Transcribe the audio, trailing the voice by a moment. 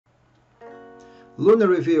Luna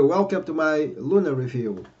review. Welcome to my Luna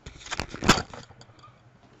review.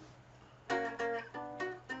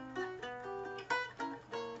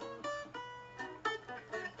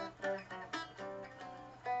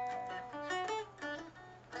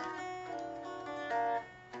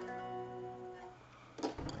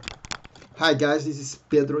 Hi guys, this is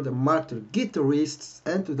Pedro, the marketer guitarist,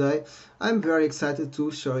 and today I'm very excited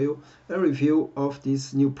to show you a review of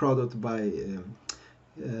this new product by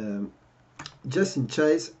Justin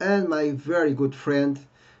Chase and my very good friend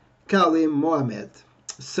Kalim Mohamed.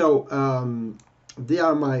 So they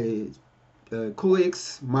are my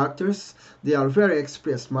colleagues, marketers. They are very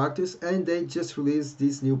experienced marketers, and they just released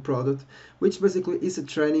this new product, which basically is a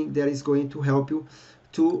training that is going to help you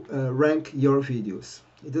to rank your videos.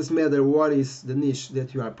 It doesn't matter what is the niche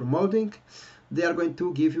that you are promoting. They are going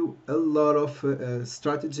to give you a lot of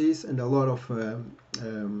strategies and a lot of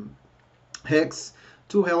hacks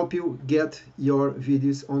to help you get your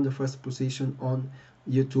videos on the first position on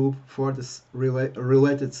YouTube for the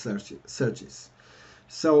related searches.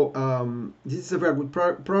 So this is a very good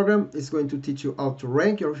program. It's going to teach you how to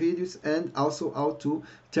rank your videos and also how to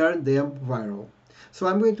turn them viral. So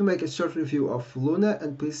I'm going to make a short review of Luna,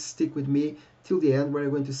 and please stick with me till the end, where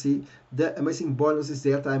you're going to see the amazing bonuses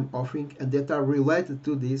that I'm offering and that are related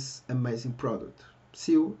to this amazing product.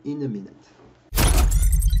 See you in a minute.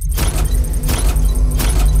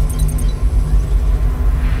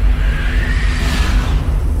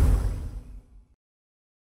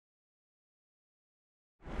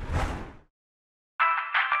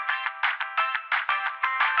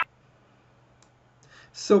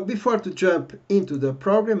 So before to jump into the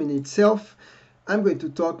program in itself, I'm going to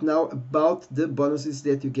talk now about the bonuses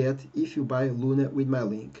that you get if you buy Luna with my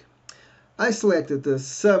link. I selected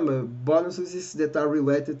some bonuses that are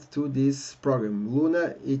related to this program.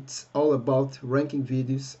 Luna, it's all about ranking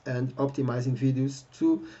videos and optimizing videos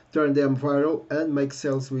to turn them viral and make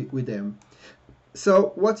sales with them.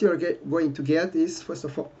 So what you're going to get is, first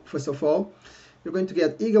of all, you're going to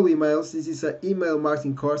get Eagle emails. This is an email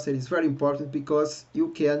marketing course that is very important because you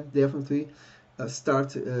can definitely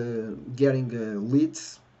start getting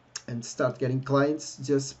leads and start getting clients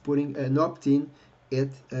just putting an opt-in at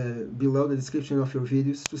below the description of your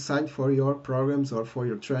videos to sign for your programs or for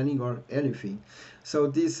your training or anything. So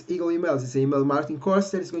this Eagle emails is an email marketing course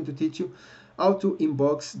that is going to teach you how to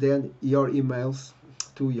inbox then your emails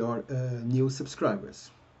to your new subscribers.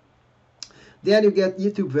 Then you get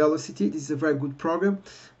YouTube Velocity. This is a very good program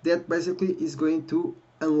that basically is going to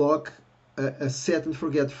unlock a set and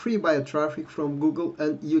forget free buyer traffic from Google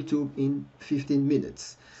and YouTube in 15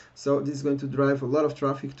 minutes. So this is going to drive a lot of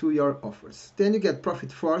traffic to your offers. Then you get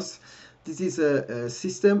Profit Force. This is a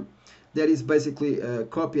system that is basically a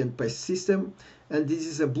copy and paste system, and this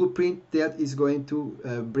is a blueprint that is going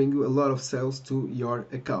to bring you a lot of sales to your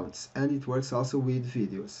accounts, and it works also with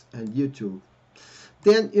videos and YouTube.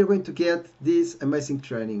 Then you're going to get this amazing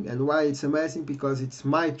training. And why it's amazing? Because it's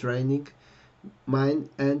my training, mine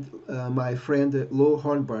and my friend Lo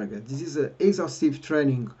Hornberger. This is an exhaustive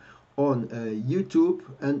training on YouTube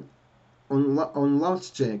and on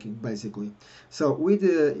launch checking, basically. So with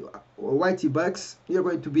YT Bucks, you're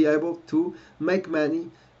going to be able to make money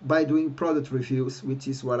by doing product reviews, which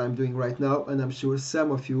is what I'm doing right now, and I'm sure some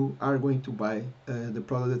of you are going to buy the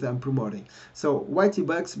product that I'm promoting. So YT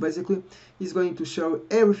Bucks basically is going to show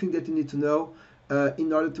everything that you need to know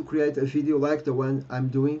in order to create a video like the one I'm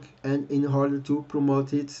doing and in order to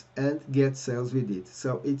promote it and get sales with it.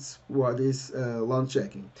 So it's what is launch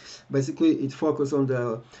checking. Basically it focuses on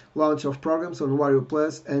the launch of programs on Warrior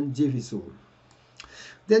Plus and GVSul.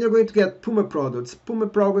 Then you're going to get Puma products. Puma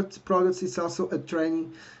products is also a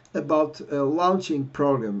training about launching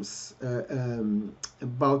programs,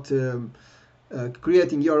 about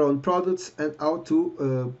creating your own products and how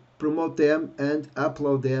to promote them and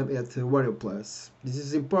upload them at Warrior Plus. This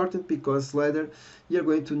is important because later you're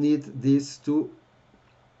going to need this to,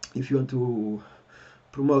 if you want to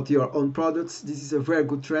promote your own products. This is a very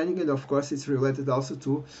good training, and of course it's related also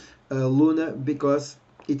to Luna because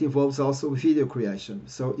it involves also video creation.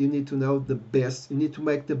 So you need to know the best, you need to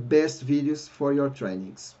make the best videos for your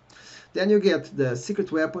trainings. Then you get the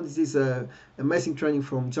Secret Weapon. This is an amazing training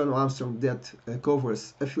from John Armstrong that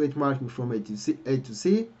covers affiliate marketing from A to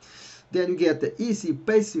Z. Then you get the Easy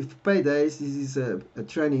Passive Paydays. This is a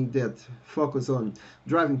training that focuses on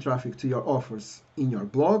driving traffic to your offers in your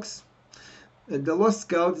blogs. The Lost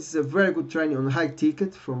Code is a very good training on high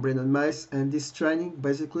ticket from Brendan Mace, and this training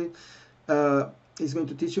basically is going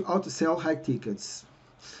to teach you how to sell high tickets.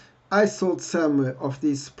 I sold some of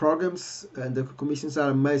these programs, and the commissions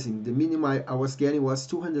are amazing. The minimum I was getting was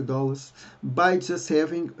 $200 by just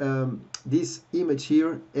having this image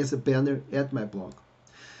here as a banner at my blog.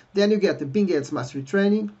 Then you get the Bing Ads Mastery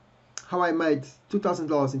Training, how I made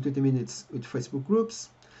 $2,000 in 20 minutes with Facebook groups,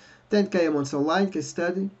 10K a month online case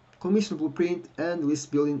study, commission blueprint, and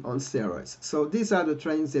list building on steroids. So these are the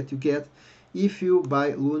trainings that you get if you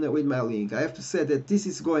buy Luna with my link. I have to say that this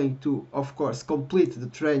is going to, of course, complete the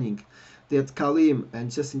training that Kalim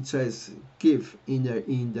and Justin Chase give in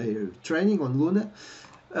their training on Luna.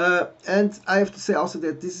 And I have to say also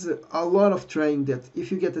that this is a lot of training that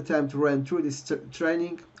if you get the time to run through this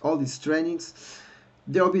training, all these trainings,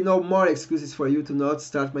 there will be no more excuses for you to not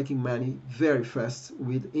start making money very fast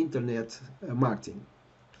with internet marketing.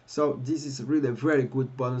 So this is really very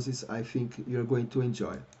good bonuses. I think you're going to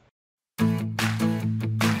enjoy.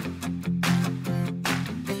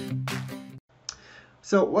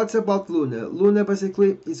 So what's about Luna? Luna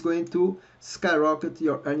basically is going to skyrocket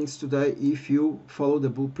your earnings today if you follow the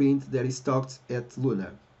blueprint that is taught at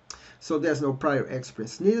Luna. So there's no prior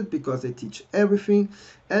experience needed because they teach everything,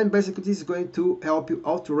 and basically this is going to help you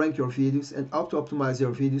how to rank your videos and how to optimize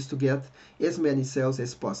your videos to get as many sales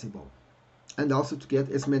as possible and also to get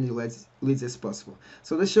as many leads as possible.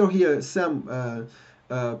 So they show here some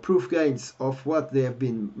proof gains of what they have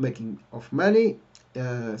been making of money.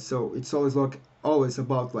 So it's always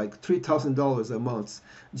about like $3,000 a month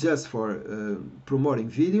just for promoting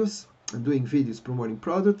videos and doing videos promoting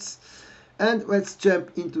products. And let's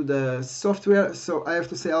jump into the software. So I have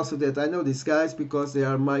to say also that I know these guys because they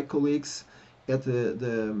are my colleagues at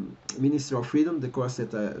the Ministry of Freedom, the course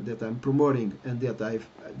that I'm promoting and that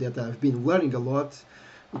I've been learning a lot.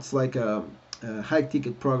 It's like a high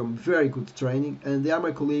ticket program, very good training, and they are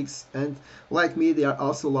my colleagues, and like me they are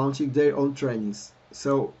also launching their own trainings.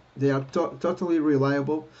 So they are totally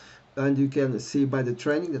reliable, and you can see by the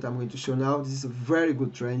training that I'm going to show now, this is a very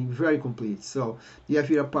good training, very complete. So you have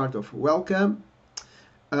here a part of welcome.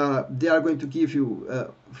 They are going to give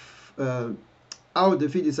you how the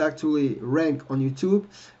videos actually rank on YouTube,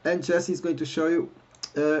 and Jesse is going to show you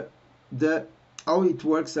how it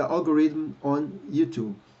works, the algorithm on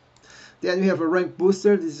YouTube. Then we have a rank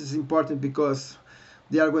booster. This is important because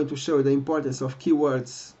they are going to show you the importance of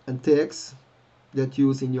keywords and tags that you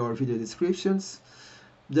use in your video descriptions.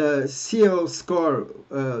 The SEO score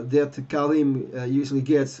that Kalim usually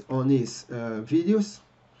gets on his videos.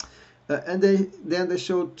 And then they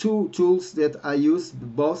show two tools that I use,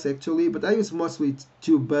 both actually, but I use mostly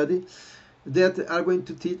TubeBuddy, that are going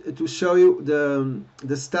to show you the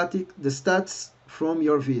stats from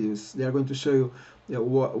your videos. They are going to show you,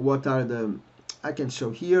 what are the, I can show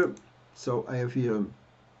here. So I have here,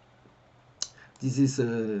 this is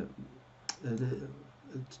the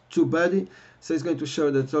TubeBuddy. So it's going to show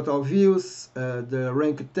the total views, the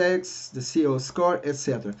ranked tags, the SEO score,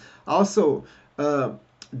 etc. Also,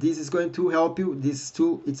 this is going to help you. This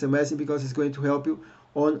tool, it's amazing because it's going to help you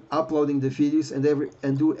on uploading the videos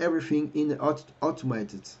and do everything in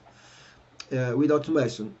automated with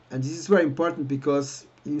automation. And this is very important because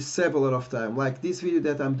you save a lot of time. Like this video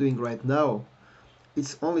that I'm doing right now,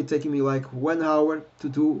 it's only taking me like 1 hour to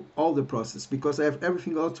do all the process because I have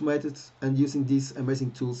everything automated and using these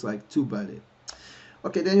amazing tools like TubeBuddy.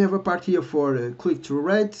 Okay, then you have a part here for click-through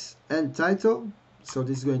rate and title. So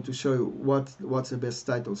this is going to show you what's the best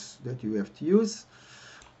titles that you have to use.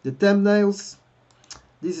 The thumbnails.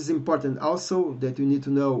 This is important also, that you need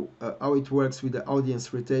to know how it works with the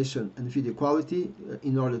audience rotation and video quality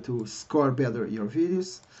in order to score better your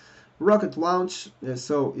videos. Rocket launch,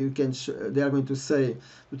 so you can they are going to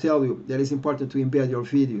tell you that it's important to embed your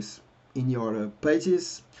videos in your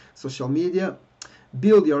pages, social media.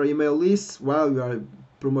 Build your email lists while you are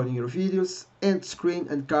promoting your videos. End screen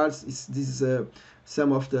and cards, this is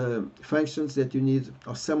some of the functions that you need,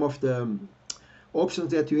 or some of the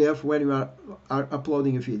options that you have when you are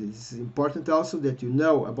uploading a video. This is important also that you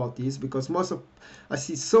know about this, because I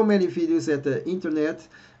see so many videos at the internet,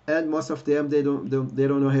 and most of them they don't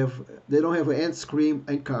have an end screen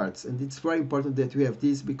and cards, and it's very important that you have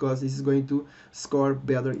this because this is going to score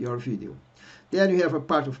better your video. Then you have a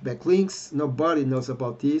part of backlinks. Nobody knows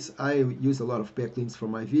about this. I use a lot of backlinks for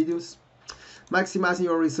my videos. Maximizing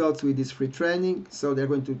your results with this free training. So they're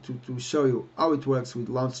going to show you how it works with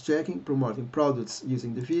launch checking, promoting products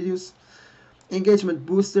using the videos. Engagement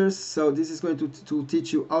boosters. So this is going to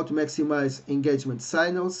teach you how to maximize engagement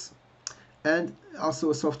signals. And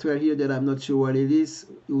also a software here that I'm not sure what it is,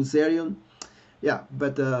 Userion. Yeah,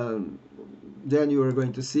 but then you are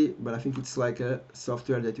going to see, but I think it's like a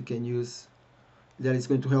software that you can use. that is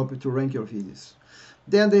going to help you to rank your videos.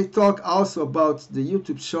 Then they talk also about the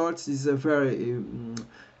YouTube Shorts. This is a very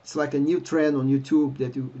it's like a new trend on YouTube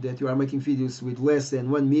that you are making videos with less than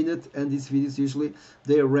 1 minute, and these videos usually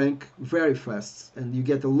they rank very fast, and you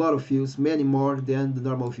get a lot of views, many more than the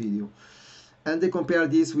normal video. And they compare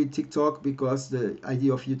this with TikTok because the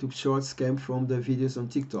idea of YouTube Shorts came from the videos on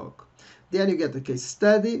TikTok. Then you get a case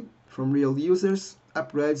study from real users,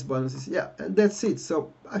 upgrades, bonuses, yeah, and that's it.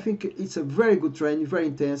 So I think it's a very good training, very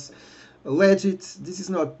intense, legit. This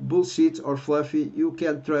is not bullshit or fluffy. You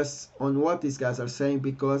can trust on what these guys are saying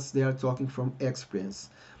because they are talking from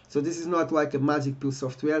experience. So this is not like a magic pill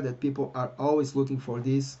software that people are always looking for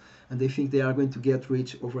this and they think they are going to get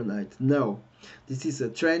rich overnight. No, this is a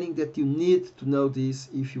training that you need to know this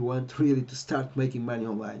if you want really to start making money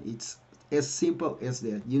online. It's as simple as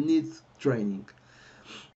that. You need training.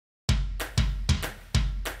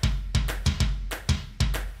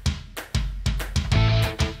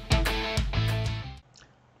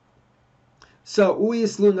 So who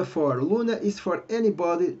is Luna for? Luna is for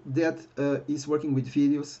anybody that is working with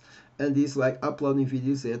videos and is like uploading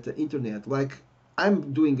videos at the internet. Like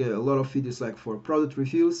I'm doing a lot of videos like for product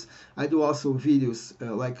reviews. I do also videos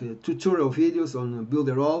like tutorial videos on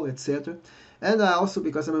Builderall, etc. And I also,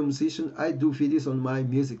 because I'm a musician, I do videos on my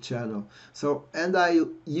music channel. So, and I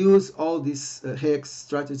use all these hacks,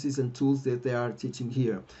 strategies and tools that they are teaching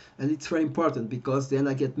here. And it's very important because then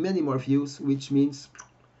I get many more views, which means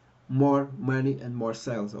more money and more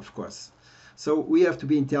sales, of course. So we have to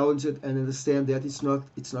be intelligent and understand that it's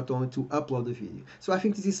not only to upload the video. So I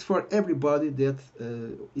think this is for everybody that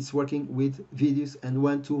is working with videos and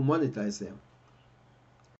want to monetize them.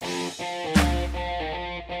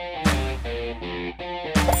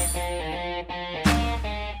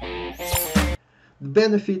 The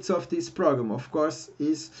benefits of this program, of course,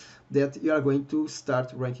 is that you are going to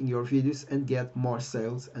start ranking your videos and get more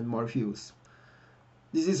sales and more views.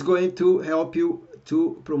 This is going to help you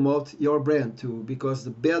to promote your brand too, because the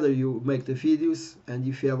better you make the videos and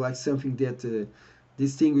if you have like something that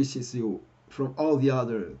distinguishes you from all the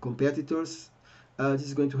other competitors, this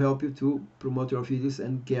is going to help you to promote your videos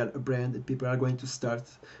and get a brand that people are going to start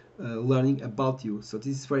learning about you. So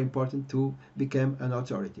this is very important to become an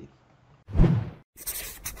authority.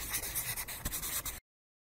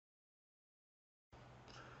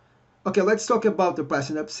 Okay, let's talk about the price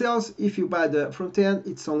and upsells. If you buy the front end,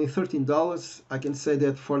 it's only $13. I can say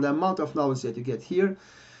that for the amount of knowledge that you get here,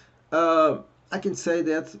 I can say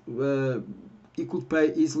that you could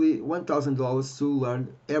pay easily $1,000 to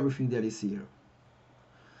learn everything that is here.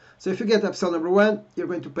 So if you get upsell number 1, you're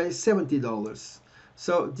going to pay $70.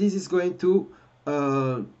 So this is going to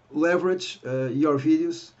leverage your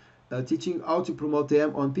videos, teaching how to promote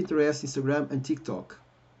them on Pinterest, Instagram, and TikTok.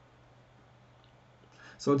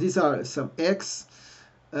 So these are some hacks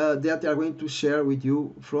that they are going to share with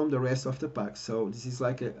you from the rest of the pack. So this is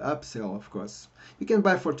like an upsell, of course. You can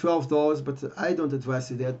buy for $12, but I don't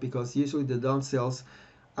advise you that because usually the downsells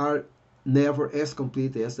are never as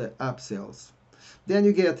complete as the upsells. Then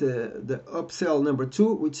you get the upsell number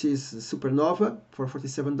 2, which is Supernova for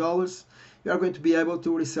 $47. You are going to be able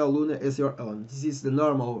to resell Luna as your own. This is the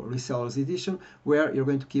normal resellers edition where you're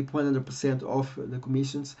going to keep 100% of the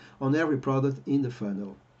commissions on every product in the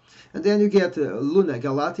funnel. And then you get Luna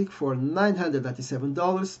Galactic for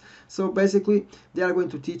 $997. So basically they are going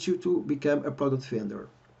to teach you to become a product vendor.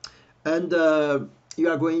 And they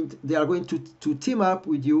are going to team up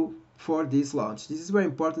with you for this launch. This is very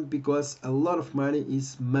important because a lot of money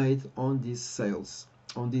is made on these sales,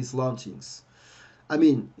 on these launchings. I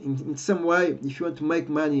mean, in some way, if you want to make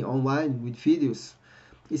money online with videos,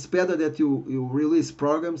 it's better that you release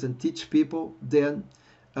programs and teach people than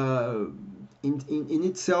in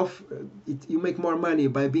itself, you make more money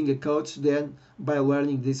by being a coach than by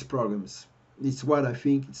learning these programs. It's what I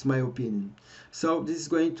think, it's my opinion. So this is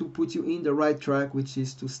going to put you in the right track, which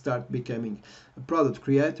is to start becoming a product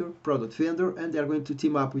creator, product vendor, and they're going to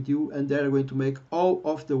team up with you and they're going to make all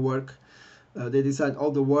of the work. They design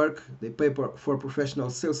all the work, they pay for professional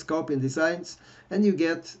sales copy and designs, and you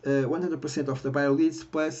get 100% of the buyer leads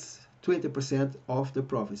plus 20% of the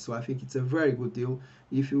profit. So I think it's a very good deal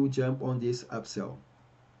if you jump on this upsell.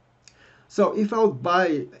 So if I would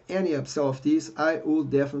buy any upsell of this, I would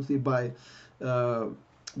definitely buy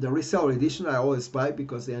the reseller edition. I always buy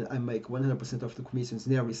because then I make 100% of the commissions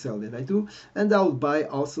in every sale that I do. And I would buy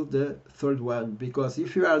also the third one because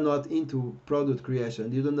if you are not into product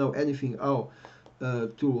creation, you don't know anything how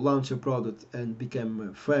to launch a product and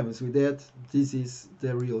become famous with that, this is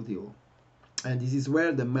the real deal. And this is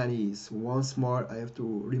where the money is. Once more, I have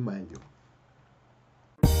to remind you.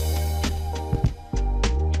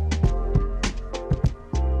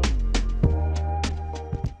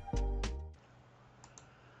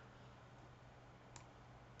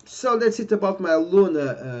 So that's it about my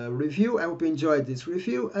Luna review. I hope you enjoyed this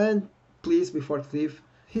review, and please, before to leave,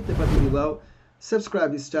 hit the button below,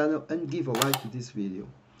 subscribe this channel, and give a like to this video.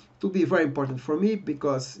 It will be very important for me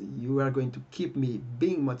because you are going to keep me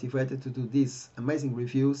being motivated to do these amazing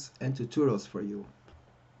reviews and tutorials for you.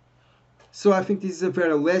 So I think this is a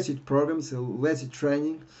very legit program, it's a legit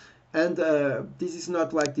training, and this is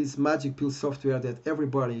not like this magic pill software that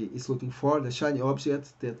everybody is looking for, the shiny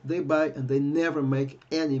object that they buy and they never make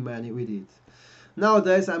any money with it.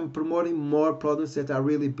 Nowadays I'm promoting more products that I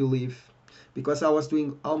really believe, because I was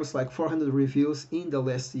doing almost like 400 reviews in the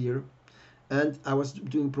last year, and I was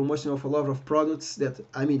doing promotion of a lot of products that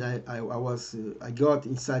I got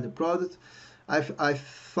inside the product. I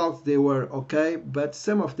thought they were okay, but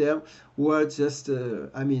some of them were just, you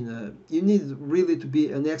need really to be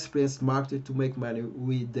an experienced marketer to make money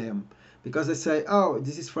with them. Because they say, oh,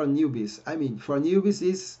 this is for newbies. I mean, for newbies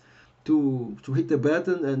is to hit the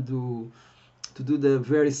button and to do the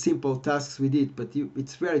very simple tasks with it, but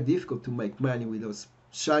it's very difficult to make money with those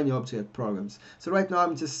shiny object programs. So right now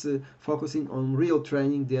I'm just focusing on real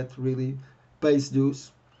training that really pays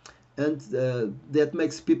dues, and that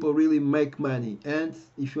makes people really make money. And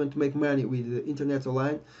if you want to make money with the internet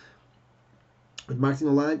online, with marketing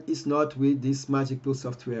online, it's not with this magic pill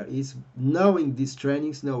software. It's knowing these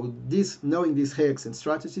trainings, knowing these hacks and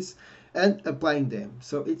strategies, and applying them.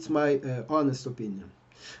 So it's my honest opinion.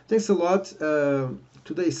 Thanks a lot.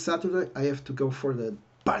 Today is Saturday. I have to go for the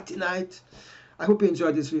party night. I hope you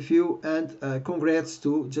enjoyed this review, and congrats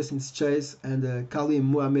to Justin Chase and Kalim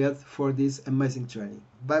Muhammad for this amazing training.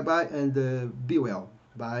 Bye bye, and be well.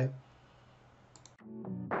 Bye.